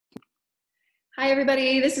Hi,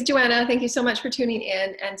 everybody. This is Joanna. Thank you so much for tuning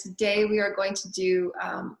in. And today we are going to do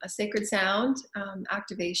a sacred sound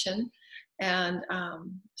activation and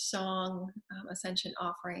song ascension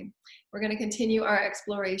offering. We're going to continue our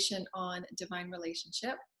exploration on divine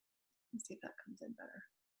relationship. Let's see if that comes in better.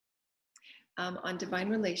 On divine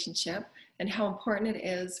relationship and how important it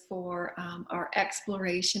is for our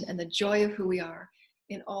exploration and the joy of who we are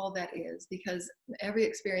in all that is, because every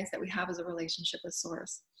experience that we have is a relationship with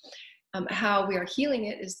Source. How we are healing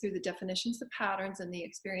it is through the definitions, the patterns, and the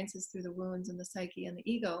experiences through the wounds and the psyche and the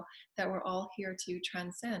ego that we're all here to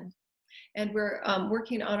transcend. And we're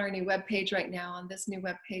working on our new webpage right now. And this new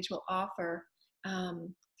webpage will offer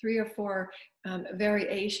 3 or 4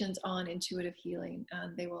 variations on intuitive healing.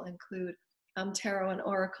 They will include tarot and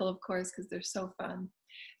oracle, of course, because they're so fun.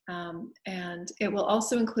 And it will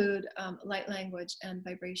also include light language and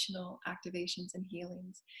vibrational activations and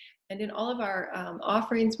healings. And in all of our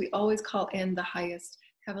offerings, we always call in the highest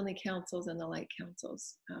heavenly councils and the light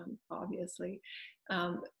councils, obviously.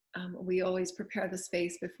 We always prepare the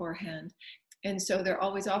space beforehand. And so they're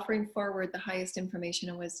always offering forward the highest information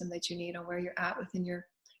and wisdom that you need on where you're at within your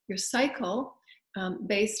cycle,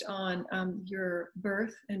 based on your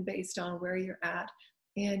birth and based on where you're at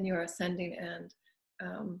in your ascending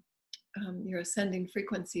and your ascending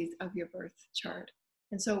frequencies of your birth chart.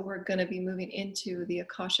 And so we're going to be moving into the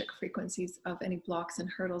akashic frequencies of any blocks and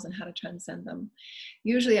hurdles and how to transcend them.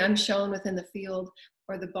 Usually I'm shown within the field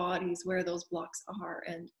or the bodies where those blocks are,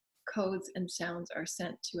 and codes and sounds are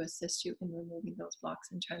sent to assist you in removing those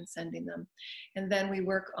blocks and transcending them. And then we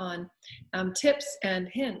work on tips and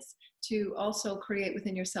hints to also create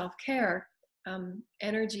within your self-care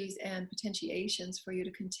energies and potentiations for you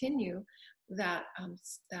to continue that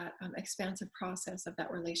expansive process of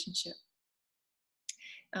that relationship.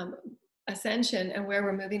 Ascension and where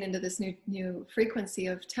we're moving into this new frequency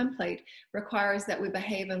of template requires that we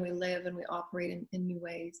behave and we live and we operate in new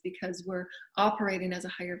ways, because we're operating as a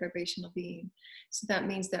higher vibrational being. So that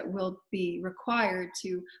means that we'll be required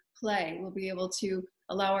to play. We'll be able to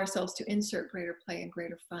allow ourselves to insert greater play and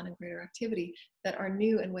greater fun and greater activity that are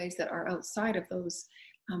new in ways that are outside of those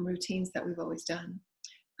routines that we've always done.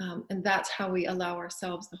 And that's how we allow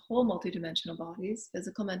ourselves, the whole multidimensional bodies,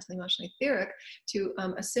 physical, mental, emotional, etheric, to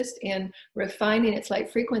assist in refining its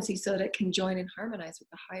light frequency so that it can join and harmonize with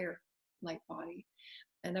the higher light body.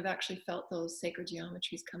 And I've actually felt those sacred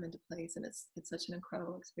geometries come into place, and it's such an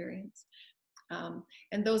incredible experience.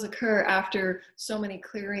 And those occur after so many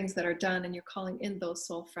clearings that are done, and you're calling in those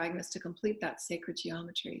soul fragments to complete that sacred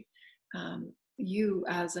geometry. You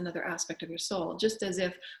as another aspect of your soul, just as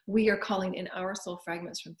if we are calling in our soul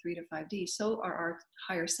fragments from 3 to 5D, so are our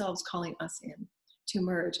higher selves calling us in to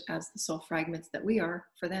merge as the soul fragments that we are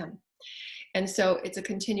for them. And so it's a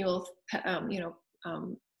continual,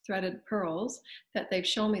 threaded pearls that they've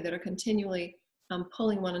shown me that are continually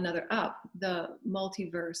pulling one another up, the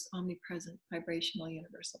multiverse, omnipresent, vibrational,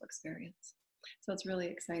 universal experience. So it's really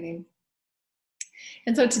exciting.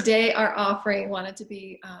 And so today our offering wanted to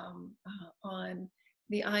be on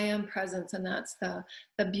the I am presence, and that's the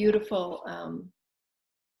beautiful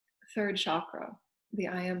 3rd chakra, the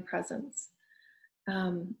I am presence,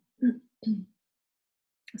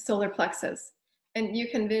 solar plexus. And you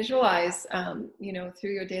can visualize,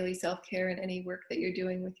 through your daily self-care and any work that you're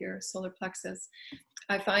doing with your solar plexus.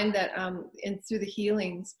 I find that through the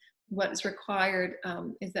healings, what's required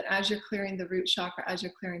is that as you're clearing the root chakra, as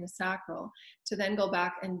you're clearing the sacral, to then go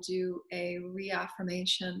back and do a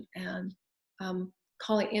reaffirmation and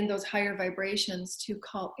calling in those higher vibrations to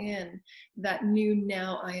call in that new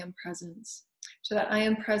now I am presence. So that I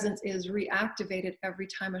am presence is reactivated every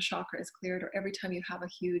time a chakra is cleared, or every time you have a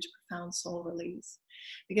huge, profound soul release.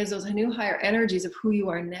 Because those new higher energies of who you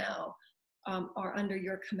are now are under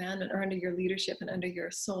your command and are under your leadership and under your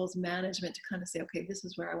soul's management to kind of say, okay, this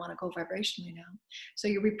is where I want to go vibrationally now. So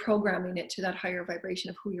you're reprogramming it to that higher vibration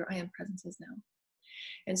of who your I am presence is now.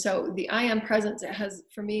 And so the I am presence, it has,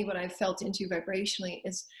 for me, what I've felt into vibrationally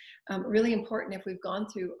is really important if we've gone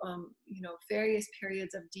through, various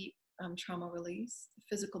periods of deep trauma release,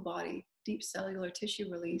 physical body, deep cellular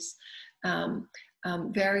tissue release,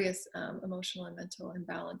 various emotional and mental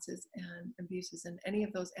imbalances and abuses, and any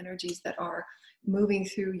of those energies that are moving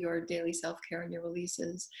through your daily self-care and your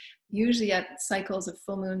releases, usually at cycles of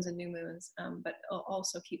full moons and new moons, but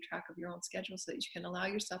also keep track of your own schedule so that you can allow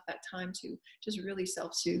yourself that time to just really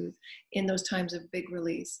self-soothe in those times of big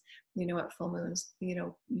release. At full moons,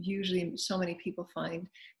 usually so many people find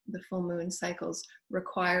the full moon cycles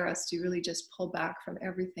require us to really just pull back from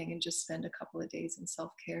everything and just spend a couple of days in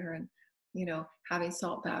self-care and having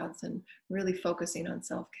salt baths and really focusing on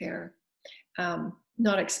self-care.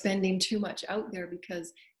 not expending too much out there,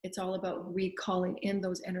 because it's all about recalling in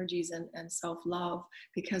those energies and self-love,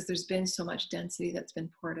 because there's been so much density that's been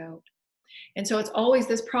poured out. And so it's always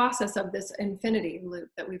this process of this infinity loop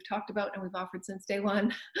that we've talked about and we've offered since day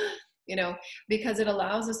one, you know, because it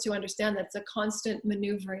allows us to understand that it's a constant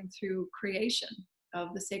maneuvering through creation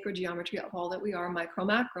of the sacred geometry of all that we are, micro,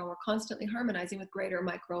 macro. We're constantly harmonizing with greater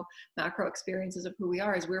micro, macro experiences of who we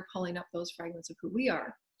are as we're pulling up those fragments of who we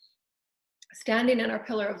are. Standing in our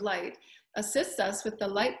pillar of light assists us with the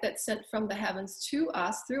light that's sent from the heavens to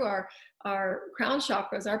us through our crown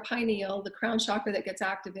chakras, our pineal, the crown chakra that gets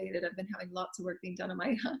activated. I've been having lots of work being done on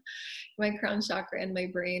my crown chakra and my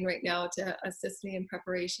brain right now to assist me in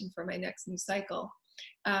preparation for my next new cycle.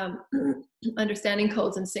 Understanding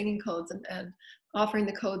codes and singing codes and offering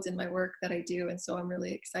the codes in my work that I do. And so I'm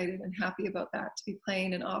really excited and happy about that, to be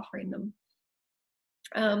playing and offering them.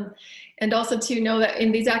 And also to know that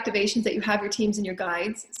in these activations that you have your teams and your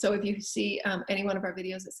guides. So if you see any one of our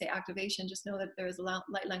videos that say activation, just know that there is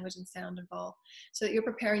light language and sound involved, so that you're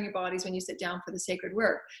preparing your bodies when you sit down for the sacred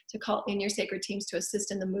work to call in your sacred teams to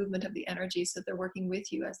assist in the movement of the energy, so that they're working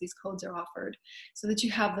with you as these codes are offered, so that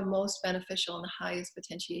you have the most beneficial and the highest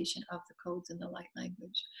potentiation of the codes in the light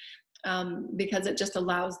language. Because it just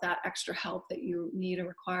allows that extra help that you need and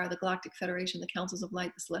require. The Galactic Federation, the Councils of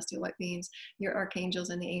Light, the Celestial White Beings, your archangels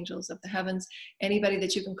and the angels of the heavens, anybody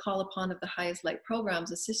that you can call upon of the highest light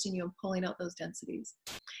programs, assisting you in pulling out those densities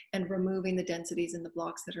and removing the densities and the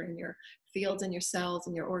blocks that are in your fields and your cells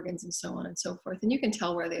and your organs and so on and so forth. And you can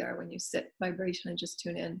tell where they are when you sit vibration and just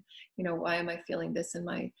tune in. You know, why am I feeling this in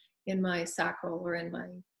my sacral or in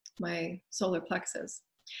my solar plexus?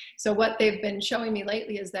 So what they've been showing me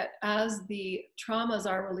lately is that as the traumas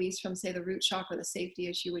are released from, say, the root chakra, the safety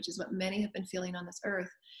issue, which is what many have been feeling on this earth,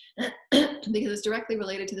 because it's directly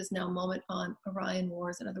related to this now moment on Orion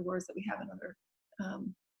wars and other wars that we have in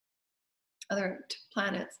other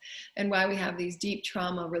planets, and why we have these deep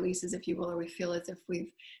trauma releases, if you will, or we feel as if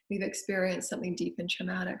we've experienced something deep and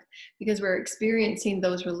traumatic, because we're experiencing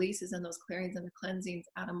those releases and those clearings and the cleansings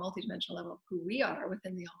at a multidimensional level of who we are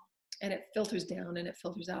within the all. And it filters down and it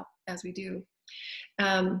filters out as we do.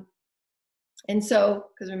 And so,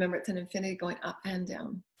 because remember, it's an infinity going up and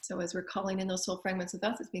down. So as we're calling in those soul fragments with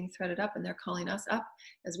us, it's being threaded up, and they're calling us up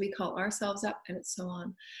as we call ourselves up, and it's so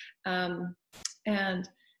on. And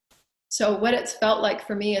so what it's felt like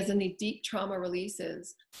for me is in the deep trauma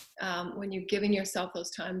releases, when you're giving yourself those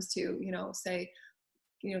times to, you know, say,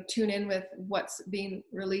 you know, tune in with what's being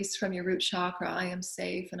released from your root chakra. I am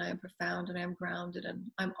safe, and I am profound, and I am grounded,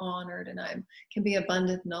 and I'm honored, and I can be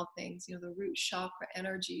abundant in all things. You know, the root chakra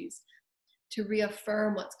energies, to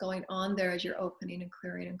reaffirm what's going on there as you're opening and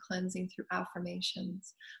clearing and cleansing through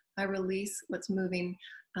affirmations. I release what's moving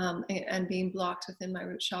and being blocked within my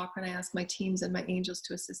root chakra, and I ask my teams and my angels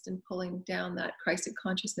to assist in pulling down that Christed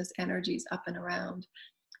consciousness energies up and around.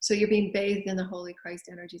 So you're being bathed in the Holy Christ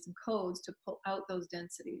energies and codes to pull out those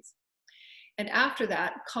densities. And after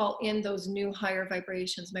that, call in those new higher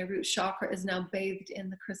vibrations. My root chakra is now bathed in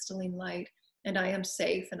the crystalline light, and I am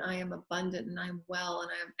safe, and I am abundant, and I am well, and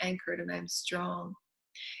I am anchored, and I am strong.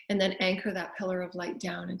 And then anchor that pillar of light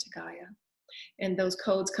down into Gaia. And those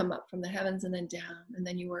codes come up from the heavens and then down. And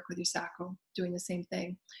then you work with your sacral, doing the same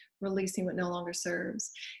thing, releasing what no longer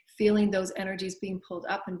serves, feeling those energies being pulled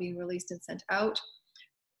up and being released and sent out,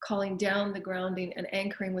 calling down the grounding and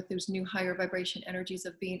anchoring with those new higher vibration energies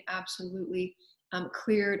of being absolutely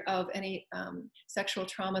cleared of any sexual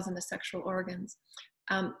traumas in the sexual organs,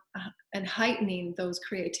 and heightening those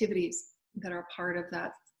creativities that are part of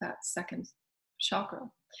that second chakra,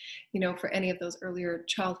 you know, for any of those earlier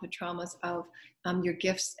childhood traumas of your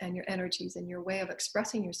gifts and your energies and your way of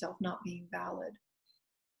expressing yourself not being valid,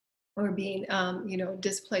 or being, you know,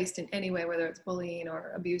 displaced in any way, whether it's bullying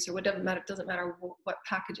or abuse or whatever. It doesn't matter what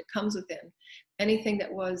package it comes within. Anything that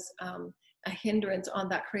was a hindrance on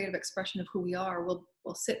that creative expression of who we are will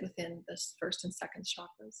sit within this first and second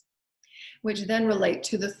chakras, which then relate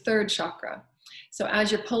to the third chakra. So as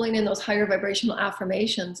you're pulling in those higher vibrational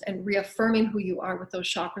affirmations and reaffirming who you are with those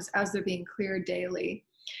chakras as they're being cleared daily,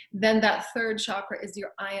 then that third chakra is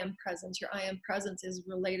your I am presence. Your I am presence is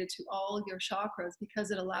related to all of your chakras,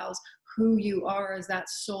 because it allows who you are as that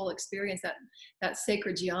soul experience, that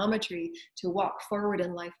sacred geometry, to walk forward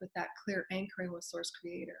in life with that clear anchoring with Source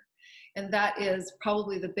Creator. And that is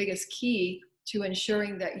probably the biggest key to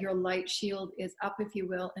ensuring that your light shield is up, if you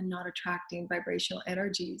will, and not attracting vibrational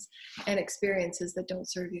energies and experiences that don't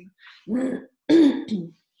serve you.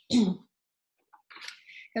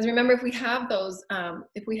 Because remember, if we have those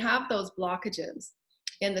blockages,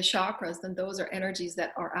 in the chakras, then those are energies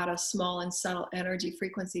that are at a small and subtle energy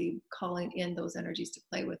frequency, calling in those energies to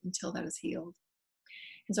play with until that is healed.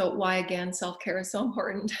 And so why, again, self-care is so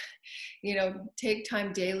important. Take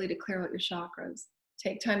time daily to clear out your chakras.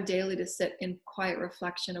 Take time daily to sit in quiet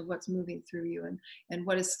reflection of what's moving through you and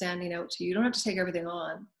what is standing out to you. You don't have to take everything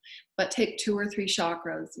on, but take 2 or 3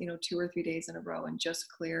 chakras, 2 or 3 days in a row, and just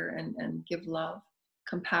clear and give love,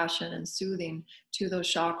 compassion, and soothing to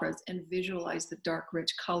those chakras, and visualize the dark,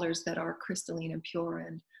 rich colors that are crystalline and pure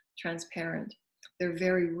and transparent. They're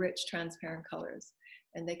very rich, transparent colors,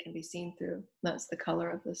 and they can be seen through. That's the color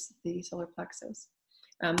of the solar plexus.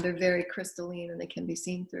 They're very crystalline, and they can be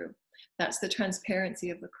seen through. That's the transparency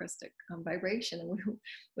of the Christic vibration. And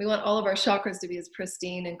we want all of our chakras to be as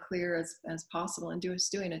pristine and clear as possible. And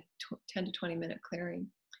doing a 10 to 20 minute clearing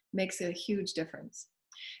makes a huge difference.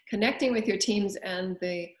 Connecting with your teams and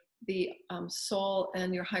the soul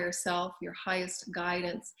and your higher self, your highest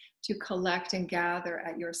guidance, to collect and gather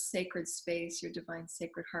at your sacred space, your divine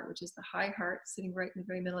sacred heart, which is the high heart sitting right in the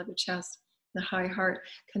very middle of your chest. The high heart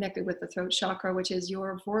connected with the throat chakra, which is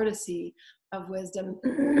your vortex of wisdom.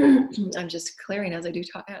 I'm just clearing as I do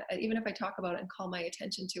talk, even if I talk about it and call my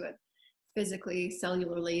attention to it physically,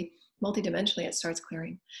 cellularly, multidimensionally, it starts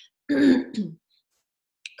clearing.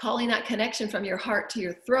 Calling that connection from your heart to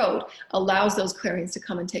your throat allows those clearings to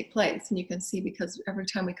come and take place. And you can see, because every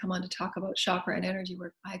time we come on to talk about chakra and energy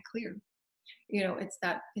work, I clear. It's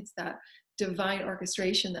that divine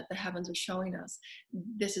orchestration that the heavens are showing us.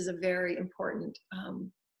 This is a very important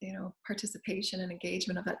participation and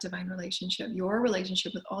engagement of that divine relationship. Your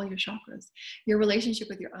relationship with all your chakras, your relationship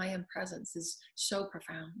with your I am presence is so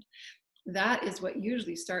profound. That is what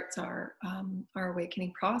usually starts our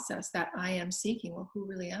awakening process, that I am seeking. Well, who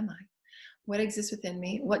really am I? What exists within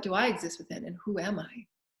me? What do I exist within? And who am I?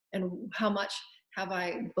 And how much have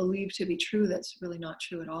I believed to be true that's really not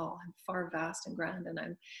true at all? I'm far vast and grand, and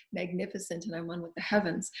I'm magnificent, and I'm one with the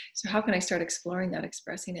heavens. So how can I start exploring that,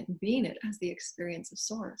 expressing it, and being it as the experience of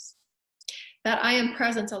source? That I am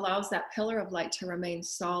presence allows that pillar of light to remain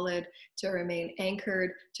solid, to remain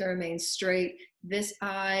anchored, to remain straight. This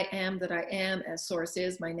I am that I am, as source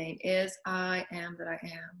is, my name is, I am that I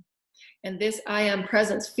am. And this I am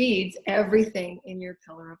presence feeds everything in your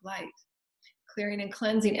pillar of light. Clearing and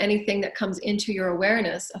cleansing anything that comes into your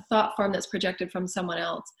awareness, a thought form that's projected from someone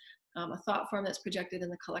else, a thought form that's projected in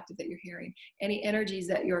the collective that you're hearing, any energies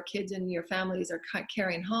that your kids and your families are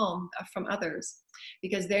carrying home from others,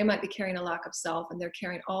 because they might be carrying a lack of self, and they're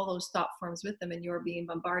carrying all those thought forms with them, and you're being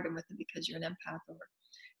bombarded with them because you're an empath or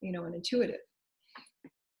an intuitive.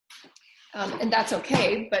 And that's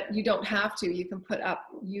okay, but you don't have to.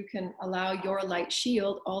 You can allow your light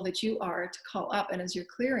shield, all that you are, to call up. And as you're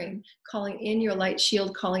clearing, calling in your light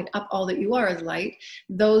shield, calling up all that you are as light,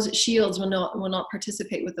 those shields will not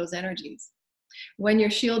participate with those energies. When your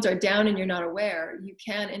shields are down and you're not aware, you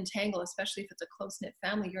can entangle, especially if it's a close-knit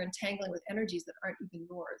family, you're entangling with energies that aren't even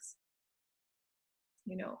yours.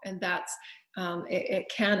 And that's, it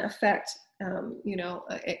can affect,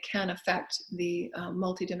 it can affect the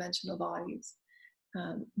multidimensional bodies,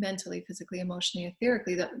 mentally, physically, emotionally,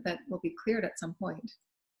 etherically, that will be cleared at some point,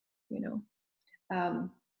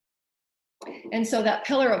 and so that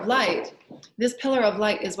pillar of light, this pillar of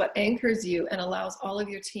light is what anchors you and allows all of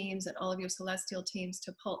your teams and all of your celestial teams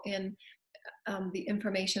to pull in the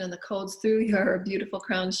information and the codes through your beautiful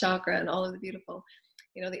crown chakra and all of the beautiful,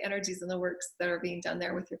 the energies and the works that are being done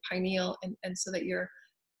there with your pineal, and so that your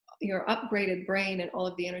upgraded brain and all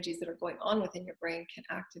of the energies that are going on within your brain can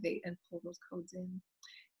activate and pull those codes in.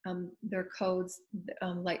 They're codes,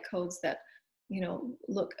 light codes that,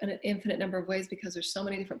 look in an infinite number of ways, because there's so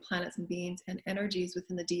many different planets and beings and energies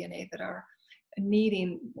within the DNA that are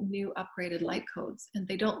needing new upgraded light codes. And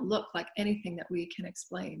they don't look like anything that we can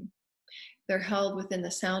explain. They're held within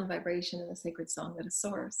the sound vibration and the sacred song that is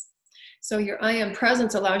source. So your I am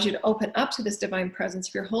presence allows you to open up to this divine presence.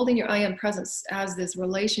 If you're holding your I am presence as this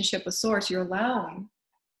relationship with source, you're allowing,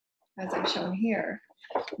 as I've shown here,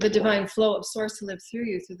 the divine flow of source to live through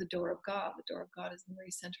you through the door of God. The door of God is in the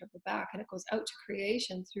very center of the back, and it goes out to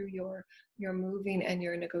creation through your moving and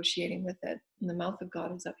your negotiating with it. And the mouth of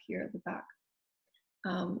God is up here at the back.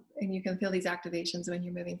 And you can feel these activations when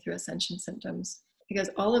you're moving through ascension symptoms, because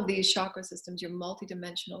all of these chakra systems, your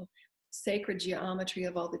multidimensional sacred geometry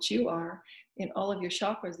of all that you are, in all of your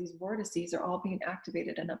chakras, these vortices are all being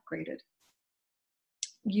activated and upgraded.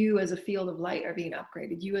 You as a field of light are being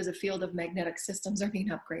upgraded. You as a field of magnetic systems are being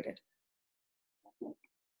upgraded.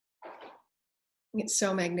 It's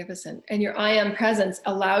so magnificent. And your I am presence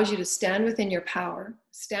allows you to stand within your power,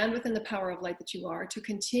 stand within the power of light that you are, to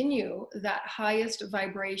continue that highest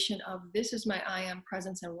vibration of this is my I am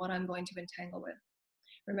presence and what I'm going to entangle with.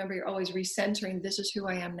 Remember, you're always recentering, this is who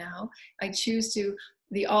I am now. I choose to,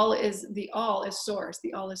 the all is source.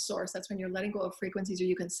 The all is source. That's when you're letting go of frequencies, or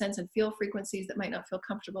you can sense and feel frequencies that might not feel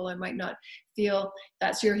comfortable or might not feel,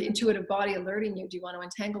 that's your intuitive body alerting you. Do you want to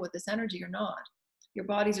entangle with this energy or not? Your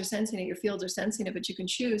bodies are sensing it, your fields are sensing it, but you can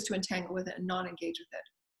choose to entangle with it and not engage with it.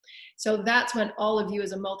 So that's when all of you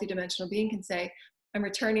as a multidimensional being can say, I'm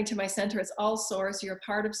returning to my center. It's all source. You're a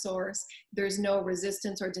part of source. There's no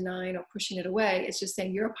resistance or denying or pushing it away. It's just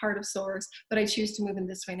saying you're a part of source, but I choose to move in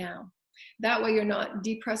this way now. That way you're not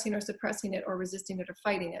depressing or suppressing it or resisting it or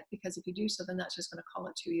fighting it, because if you do so, then that's just going to call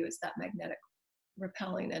it to you. It's that magnetic,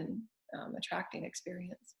 repelling and attracting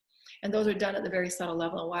experience. And those are done at the very subtle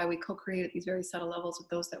level, and why we co-create at these very subtle levels with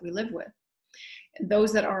those that we live with. And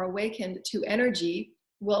those that are awakened to energy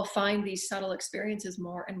will find these subtle experiences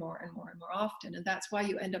more and more and more and more often. And that's why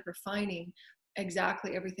you end up refining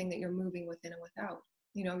exactly everything that you're moving within and without.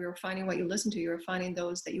 You know, you're refining what you listen to. You're refining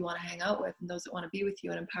those that you want to hang out with and those that want to be with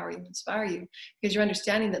you and empower you and inspire you, because you're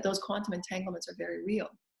understanding that those quantum entanglements are very real.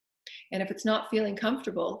 And if it's not feeling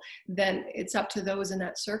comfortable, then it's up to those in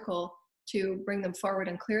that circle to bring them forward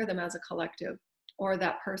and clear them as a collective, or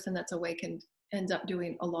that person that's awakened ends up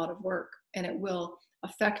doing a lot of work, and it will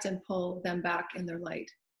affect and pull them back in their light.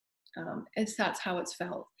 That's how it's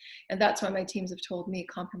felt. And that's why my teams have told me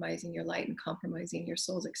compromising your light and compromising your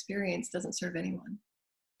soul's experience doesn't serve anyone,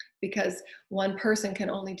 because one person can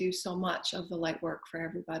only do so much of the light work for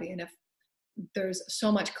everybody. And if there's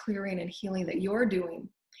so much clearing and healing that you're doing,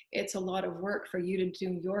 it's a lot of work for you to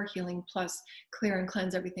do your healing, plus clear and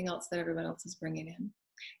cleanse everything else that everyone else is bringing in.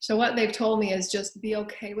 So what they've told me is just be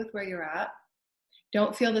okay with where you're at.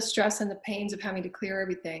 Don't feel the stress and the pains of having to clear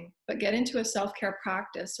everything, but get into a self-care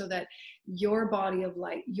practice so that your body of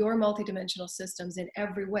light, your multidimensional systems in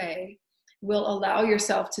every way will allow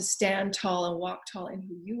yourself to stand tall and walk tall in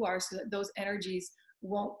who you are, so that those energies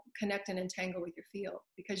won't connect and entangle with your field,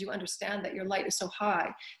 because you understand that your light is so high,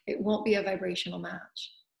 it won't be a vibrational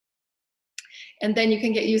match. And then you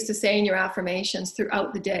can get used to saying your affirmations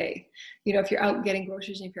throughout the day. You know, if you're out getting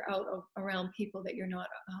groceries and if you're out around people that you're not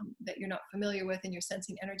familiar with, and you're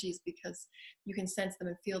sensing energies because you can sense them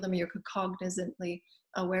and feel them, and you're cognizantly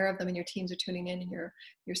aware of them, and your teams are tuning in, and your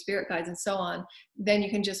spirit guides and so on, then you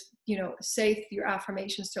can just, you know, say your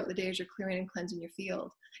affirmations throughout the day as you're clearing and cleansing your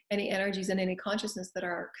field. Any energies and any consciousness that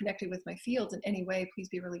are connected with my fields in any way, please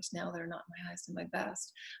be released now, that are not my highest and my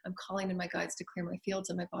best. I'm calling in my guides to clear my fields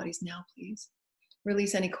and my bodies now, please.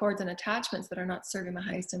 Release any cords and attachments that are not serving my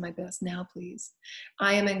highest and my best now, please.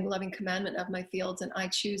 I am in loving commandment of my fields, and I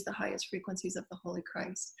choose the highest frequencies of the Holy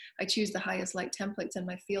Christ. I choose the highest light templates, and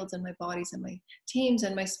my fields and my bodies and my teams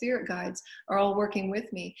and my spirit guides are all working with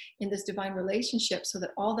me in this divine relationship, so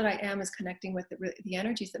that all that I am is connecting with the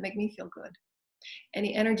energies that make me feel good.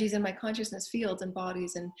 Any energies in my consciousness fields and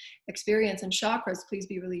bodies and experience and chakras, please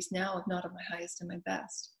be released now, if not of my highest and my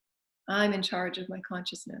best. I'm in charge of my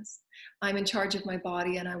consciousness. I'm in charge of my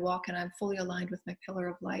body, and I walk and I'm fully aligned with my pillar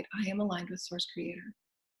of light. I am aligned with Source Creator.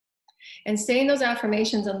 And saying those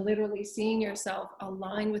affirmations and literally seeing yourself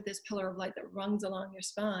align with this pillar of light that runs along your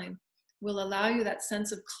spine will allow you that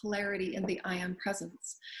sense of clarity in the I am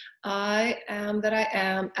presence. I am that I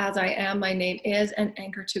am, as I am, my name is, an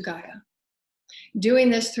anchor to Gaia. Doing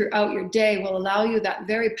this throughout your day will allow you that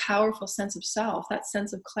very powerful sense of self, that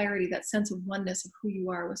sense of clarity, that sense of oneness of who you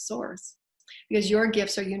are with Source, because your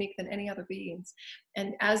gifts are unique than any other beings.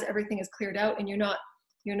 And as everything is cleared out and you're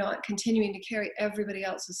not continuing to carry everybody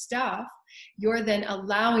else's stuff, you're then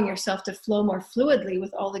allowing yourself to flow more fluidly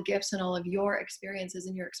with all the gifts and all of your experiences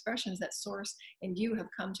and your expressions that Source and you have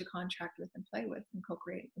come to contract with and play with and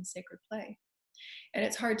co-create in sacred play. And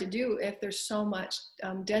it's hard to do if there's so much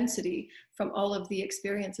density from all of the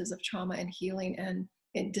experiences of trauma and healing and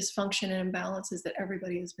dysfunction and imbalances that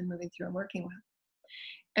everybody has been moving through and working with.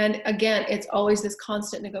 And again, it's always this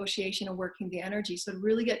constant negotiation of working the energy. So to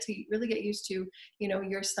really get used to, you know,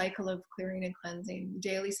 your cycle of clearing and cleansing.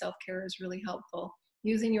 Daily self-care is really helpful.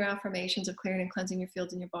 Using your affirmations of clearing and cleansing your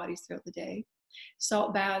fields and your bodies throughout the day.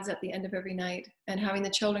 Salt baths at the end of every night, and having the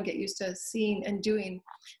children get used to seeing and doing,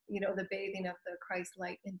 you know, the bathing of the Christ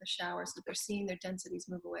light in the shower, so that they're seeing their densities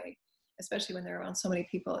move away, especially when they're around so many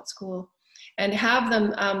people at school. And have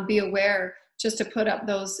them be aware just to put up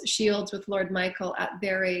those shields with Lord Michael at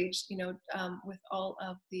their age, you know, with all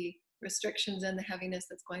of the restrictions and the heaviness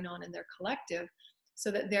that's going on in their collective, so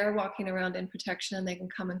that they're walking around in protection and they can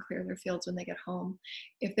come and clear their fields when they get home.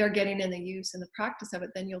 If they're getting in the use and the practice of it,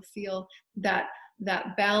 then you'll feel that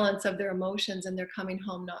balance of their emotions, and they're coming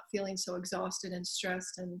home not feeling so exhausted and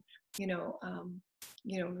stressed, and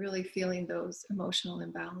really feeling those emotional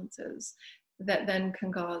imbalances that then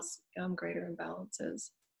can cause greater imbalances.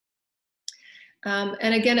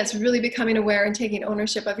 And again, it's really becoming aware and taking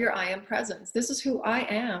ownership of your I am presence. This is who I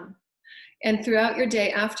am. And throughout your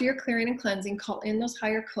day, after your clearing and cleansing, call in those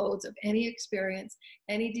higher codes of any experience,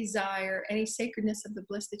 any desire, any sacredness of the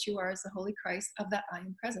bliss that you are as the Holy Christ of that I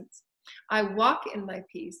am presence. I walk in my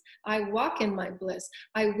peace. I walk in my bliss.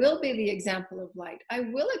 I will be the example of light. I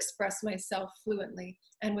will express myself fluently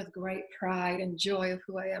and with great pride and joy of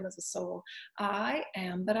who I am as a soul. I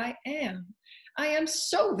am that I am. I am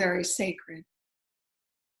so very sacred.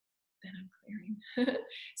 Then I'm clearing.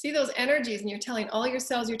 See those energies, and you're telling all your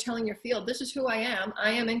cells, you're telling your field, this is who I am. I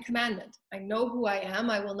am in commandment. I know who I am.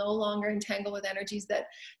 I will no longer entangle with energies that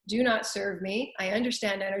do not serve me. I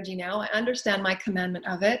understand energy now. I understand my commandment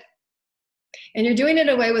of it. And you're doing it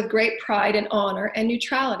away with great pride and honor and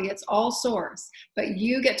neutrality. It's all source. But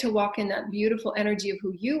you get to walk in that beautiful energy of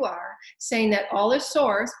who you are, saying that all is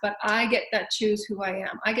source, but I get to choose who I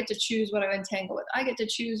am. I get to choose what I entangle with. I get to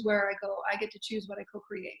choose where I go. I get to choose what I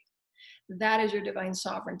co-create. That is your divine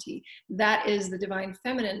sovereignty. That is the divine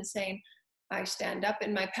feminine saying, I stand up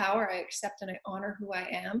in my power, I accept and I honor who I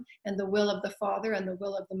am, and the will of the Father and the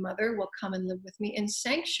will of the Mother will come and live with me in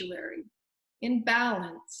sanctuary, in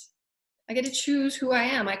balance. I get to choose who I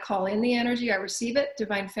am. I call in the energy, I receive it,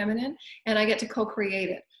 divine feminine, and I get to co-create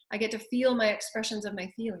it. I get to feel my expressions of my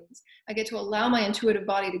feelings. I get to allow my intuitive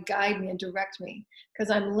body to guide me and direct me, because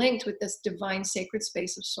I'm linked with this divine sacred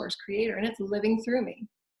space of source creator, and it's living through me.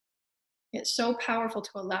 It's so powerful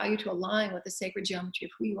to allow you to align with the sacred geometry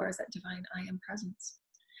of who you are as that divine I am presence.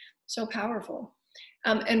 So powerful.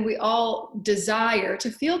 And we all desire to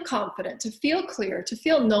feel confident, to feel clear, to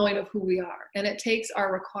feel knowing of who we are. And it takes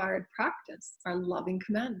our required practice, our loving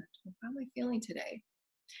commandment. Well, how am I feeling today?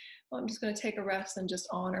 Well, I'm just going to take a rest and just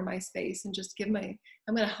honor my space and just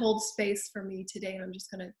I'm going to hold space for me today. And I'm just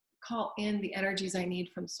going to call in the energies I need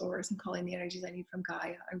from source and call in the energies I need from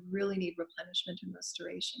Gaia. I really need replenishment and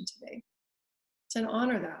restoration today. And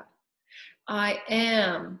honor that. I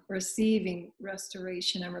am receiving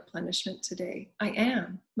restoration and replenishment today. I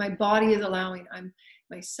am. My body is allowing.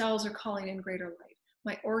 My cells are calling in greater light.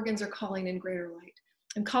 My organs are calling in greater light.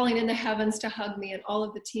 I'm calling in the heavens to hug me, and all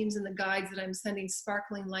of the teams and the guides that I'm sending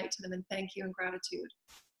sparkling light to them in thank you and gratitude.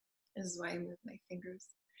 This is why I move my fingers,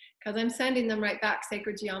 because I'm sending them right back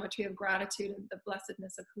sacred geometry of gratitude and the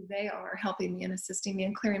blessedness of who they are, helping me and assisting me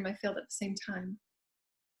and clearing my field at the same time.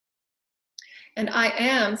 And I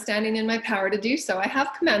am standing in my power to do so. I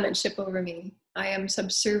have commandmentship over me. I am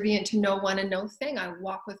subservient to no one and no thing. I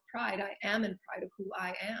walk with pride. I am in pride of who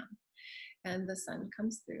I am. And the sun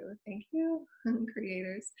comes through. Thank you,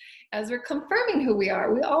 creators. As we're confirming who we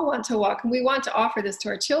are, we all want to walk, and we want to offer this to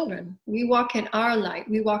our children. We walk in our light.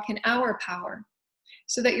 We walk in our power,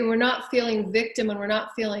 so that we're not feeling victim, and we're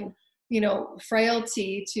not feeling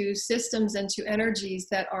frailty to systems and to energies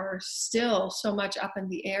that are still so much up in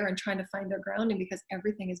the air and trying to find their grounding, because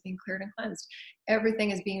everything is being cleared and cleansed.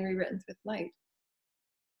 Everything is being rewritten with light.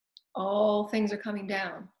 All things are coming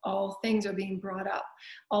down. All things are being brought up.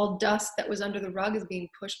 All dust that was under the rug is being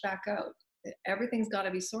pushed back out. Everything's got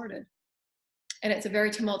to be sorted. And it's a very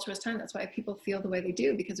tumultuous time. That's why people feel the way they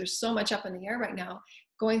do, because there's so much up in the air right now,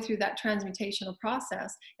 going through that transmutational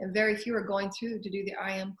process, and very few are going through to do the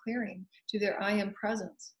I am clearing, to their I am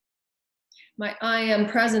presence. My I am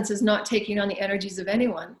presence is not taking on the energies of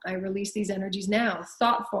anyone. I release these energies now.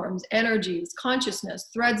 Thought forms, energies, consciousness,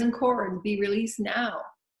 threads and cords be released now.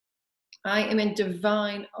 I am in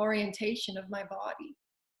divine orientation of my body.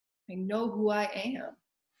 I know who I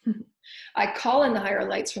am. I call in the higher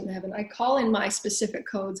lights from heaven. I call in my specific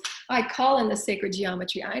codes. I call in the sacred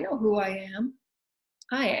geometry. I know who I am.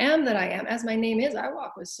 I am that I am. As my name is, I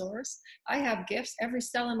walk with source. I have gifts. Every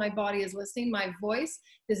cell in my body is listening. My voice,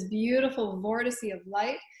 this beautiful vortice of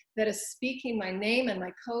light that is speaking my name and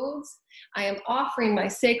my codes. I am offering my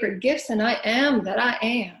sacred gifts, and I am that I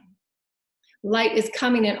am. Light is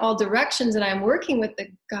coming in all directions, and I'm working with the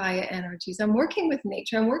Gaia energies. I'm working with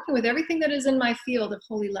nature. I'm working with everything that is in my field of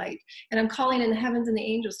holy light. And I'm calling in the heavens and the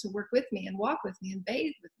angels to work with me and walk with me and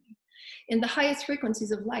bathe with me in the highest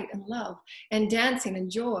frequencies of light and love and dancing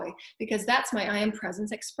and joy, because that's my I am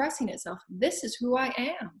presence expressing itself. This is who I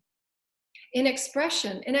am. In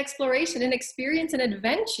expression, in exploration, in experience, and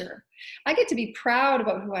adventure. I get to be proud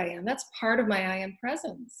about who I am. That's part of my I am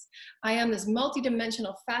presence. I am this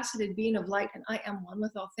multidimensional, faceted being of light, and I am one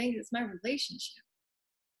with all things. It's my relationship.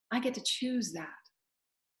 I get to choose that.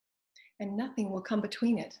 And nothing will come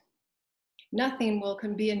between it. Nothing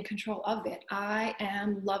can be in control of it. I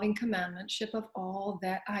am loving commandmentship of all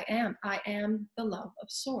that I am. I am the love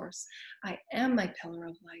of Source. I am my pillar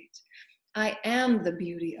of light. I am the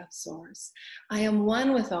beauty of Source. I am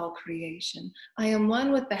one with all creation. I am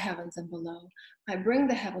one with the heavens and below. I bring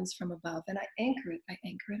the heavens from above and I anchor it. I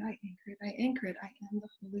anchor it. I anchor it. I anchor it. I am the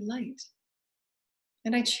holy light.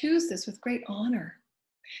 And I choose this with great honor,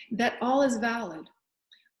 that all is valid.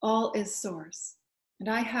 All is Source. And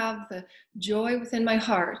I have the joy within my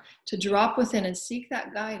heart to drop within and seek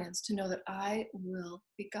that guidance, to know that I will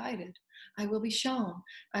be guided. I will be shown.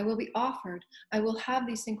 I will be offered. I will have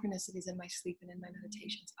these synchronicities in my sleep and in my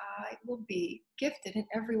meditations. I will be gifted in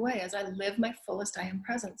every way as I live my fullest I am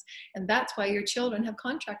presence. And that's why your children have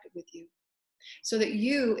contracted with you. So that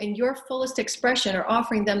you, in your fullest expression, are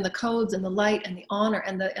offering them the codes and the light and the honor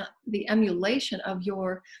and the emulation of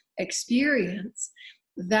your experience,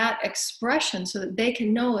 that expression, so that they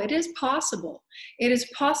can know it is possible. It is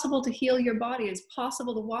possible to heal your body. It is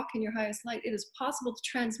possible to walk in your highest light. It is possible to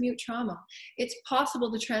transmute trauma. It's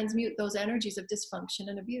possible to transmute those energies of dysfunction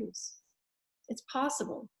and abuse. It's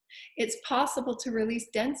possible. It's possible to release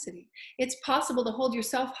density. It's possible to hold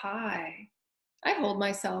yourself high. I hold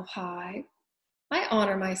myself high. I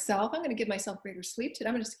honor myself. I'm going to give myself greater sleep today.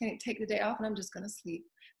 I'm just going to take the day off and I'm just going to sleep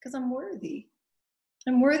because I'm worthy.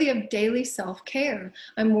 I'm worthy of daily self-care.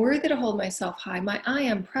 I'm worthy to hold myself high. My I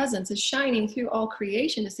am presence is shining through all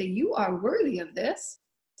creation to say, you are worthy of this.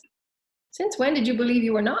 Since when did you believe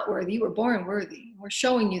you were not worthy? You were born worthy. We're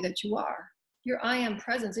showing you that you are. Your I am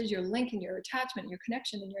presence is your link and your attachment, your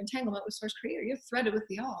connection and your entanglement with Source Creator. You're threaded with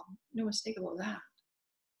the all. No mistake about that.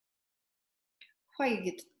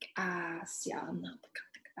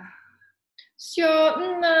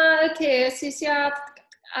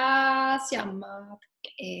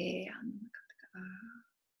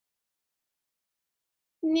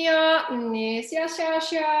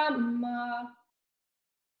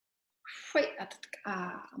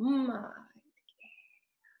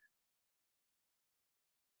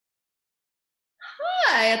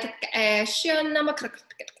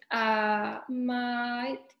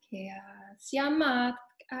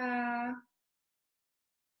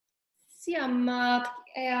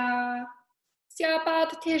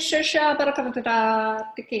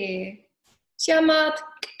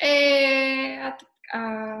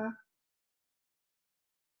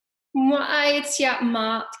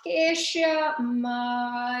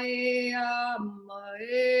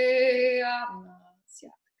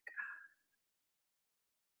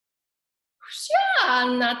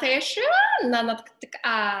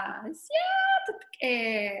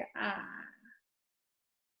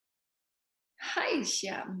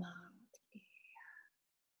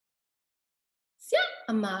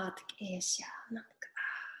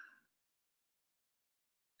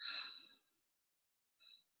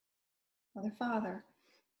 Mother, Father,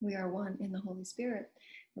 we are one in the Holy Spirit.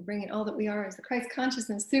 We're bringing all that we are as the Christ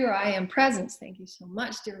consciousness through our I am presence. Thank you so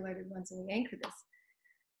much, dear lighted ones, and we anchor this.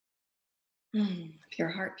 Pure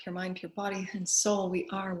heart, pure mind, pure body, and soul, we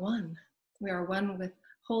are one. We are one with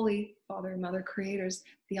Holy Father and Mother, creators,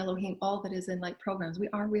 the Elohim, all that is in light programs. We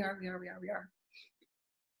are.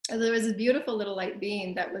 And there was a beautiful little light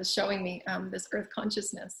being that was showing me this earth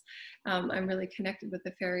consciousness. I'm really connected with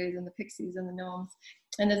the fairies and the pixies and the gnomes.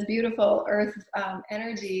 And this beautiful earth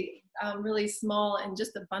energy, really small and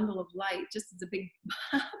just a bundle of light, just as a big,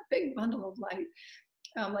 big bundle of light,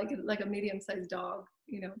 like a medium-sized dog,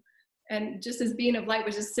 you know. And just this being of light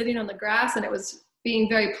was just sitting on the grass, and it was being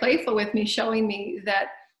very playful with me, showing me that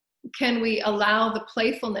can we allow the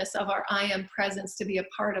playfulness of our I am presence to be a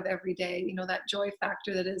part of every day, you know, that joy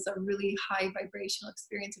factor that is a really high vibrational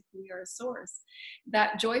experience of who we are as Source.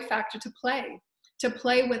 That joy factor to play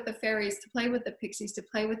with the fairies, to play with the pixies, to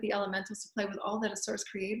play with the elementals, to play with all that a Source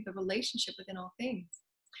created, the relationship within all things.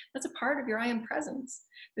 That's a part of your I am presence.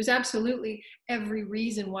 There's absolutely every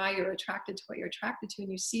reason why you're attracted to what you're attracted to,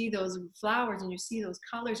 and you see those flowers and you see those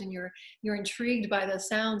colors and you're intrigued by the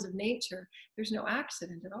sounds of nature. There's no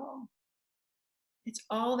accident at all. It's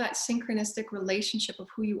all that synchronistic relationship of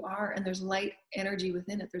who you are, and there's light energy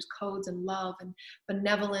within it. There's codes and love and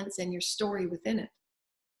benevolence and your story within it.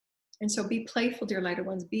 And so be playful, dear lighter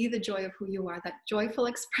ones. Be the joy of who you are, that joyful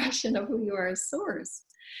expression of who you are as Source.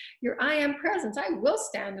 Your I am presence. I will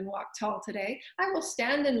stand and walk tall today. I will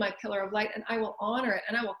stand in my pillar of light and I will honor it,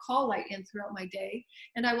 and I will call light in throughout my day.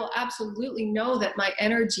 And I will absolutely know that my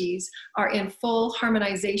energies are in full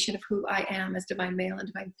harmonization of who I am as divine male and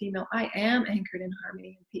divine female. I am anchored in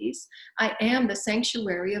harmony and peace. I am the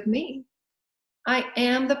sanctuary of me. I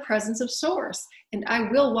am the presence of source, and I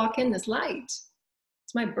will walk in this light.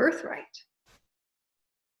 It's my birthright.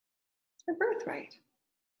 It's my birthright.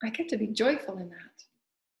 I get to be joyful in that.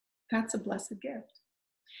 That's a blessed gift.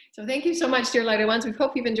 So thank you so much, dear lighted ones. We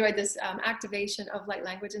hope you've enjoyed this activation of light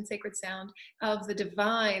language and sacred sound of the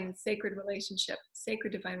divine sacred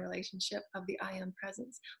divine relationship of the I am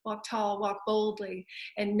presence. Walk tall, walk boldly,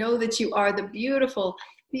 and know that you are the beautiful,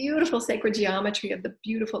 beautiful sacred geometry of the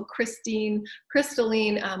beautiful crystalline,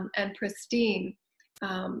 and pristine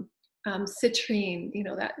citrine, you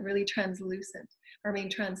know, that really translucent,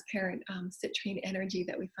 transparent citrine energy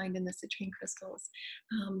that we find in the citrine crystals.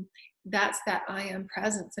 That's that I am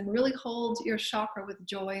presence, and really hold your chakra with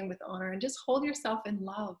joy and with honor, and just hold yourself in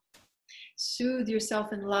love. Soothe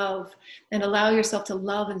yourself in love, and allow yourself to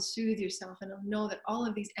love and soothe yourself, and know that all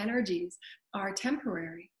of these energies are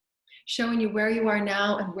temporary, showing you where you are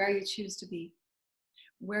now and where you choose to be.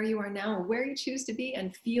 Where you are now and where you choose to be,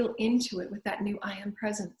 and feel into it with that new I am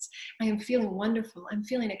presence. I am feeling wonderful. I'm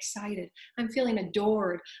feeling excited. I'm feeling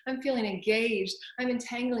adored. I'm feeling engaged. I'm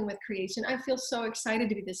entangling with creation. I feel so excited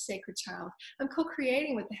to be this sacred child. I'm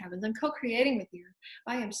co-creating with the heavens. I'm co-creating with the earth.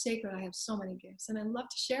 I am sacred. I have so many gifts, and I love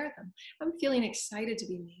to share them. I'm feeling excited to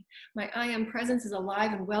be me. My I am presence is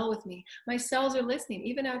alive and well with me. My cells are listening.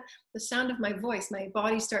 Even at the sound of my voice, my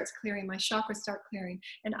body starts clearing, my chakras start clearing,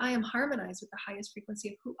 and I am harmonized with the highest frequency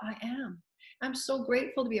of who I am. I'm so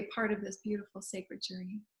grateful to be a part of this beautiful sacred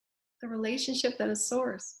journey. The relationship that is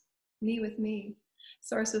source, me with me,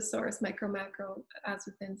 source with source, micro, macro, as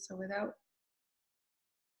within, so without.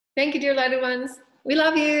 Thank you, dear lighted ones. We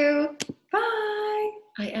love you. Bye.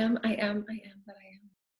 I am that I am.